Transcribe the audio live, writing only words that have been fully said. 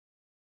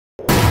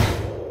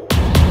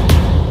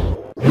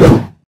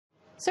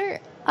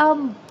Sir,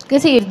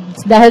 kasi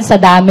dahil sa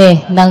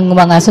dami ng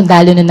mga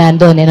sundalo na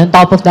nandun, and on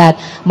top of that,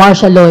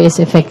 martial law is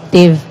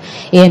effective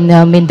in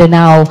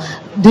Mindanao.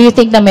 Do you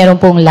think na meron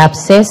pong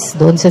lapses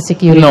doon sa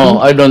security? No,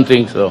 I don't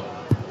think so.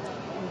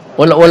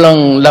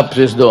 Walang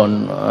lapses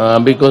doon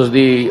because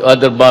the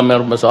other bomber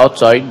was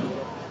outside.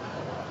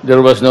 There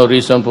was no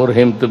reason for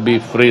him to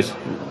be frisked.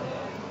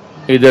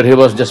 Either he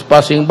was just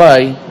passing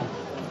by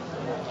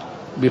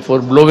before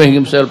blowing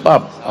himself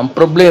up. Ang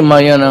problema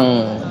yan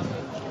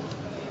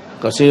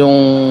kasi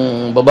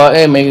yung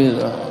babae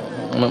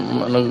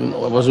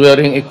was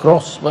wearing a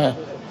cross pa.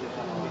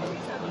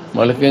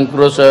 Malaking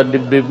cross sa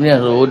dibdib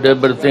niya. So would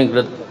ever think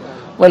that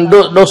when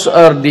those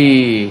are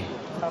the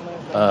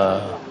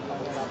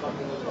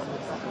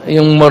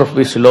yung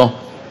Murphy's Law.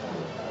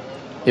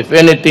 If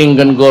anything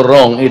can go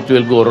wrong, it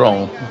will go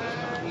wrong.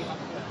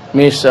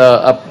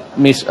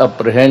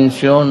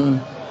 Misapprehension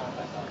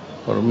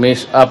or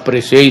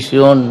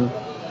misappreciation,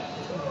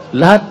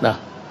 lahat na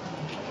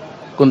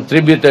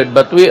contributed,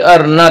 but we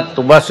are not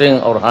washing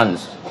our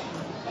hands.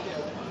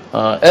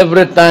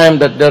 Every time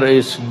that there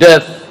is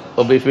death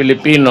of a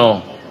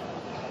Filipino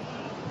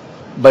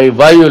by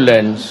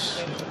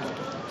violence,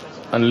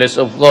 unless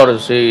of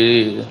course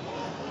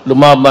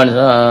lumaban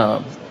sa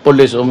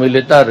police o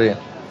military,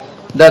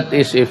 that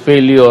is a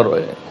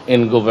failure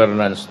in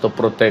governance to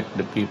protect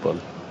the people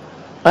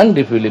and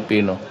the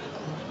Filipino.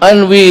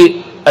 And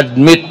we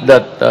admit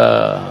that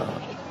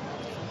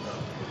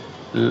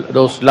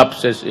those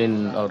lapses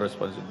in our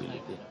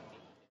responsibility.